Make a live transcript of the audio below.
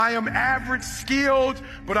I am average skilled,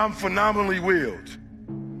 but I'm phenomenally willed.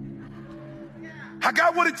 I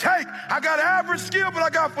got what it takes. I got average skill, but I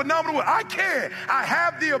got phenomenal will. I can. I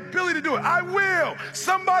have the ability to do it. I will.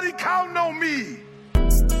 Somebody count on me.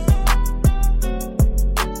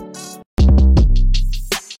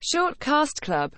 Short Cast Club.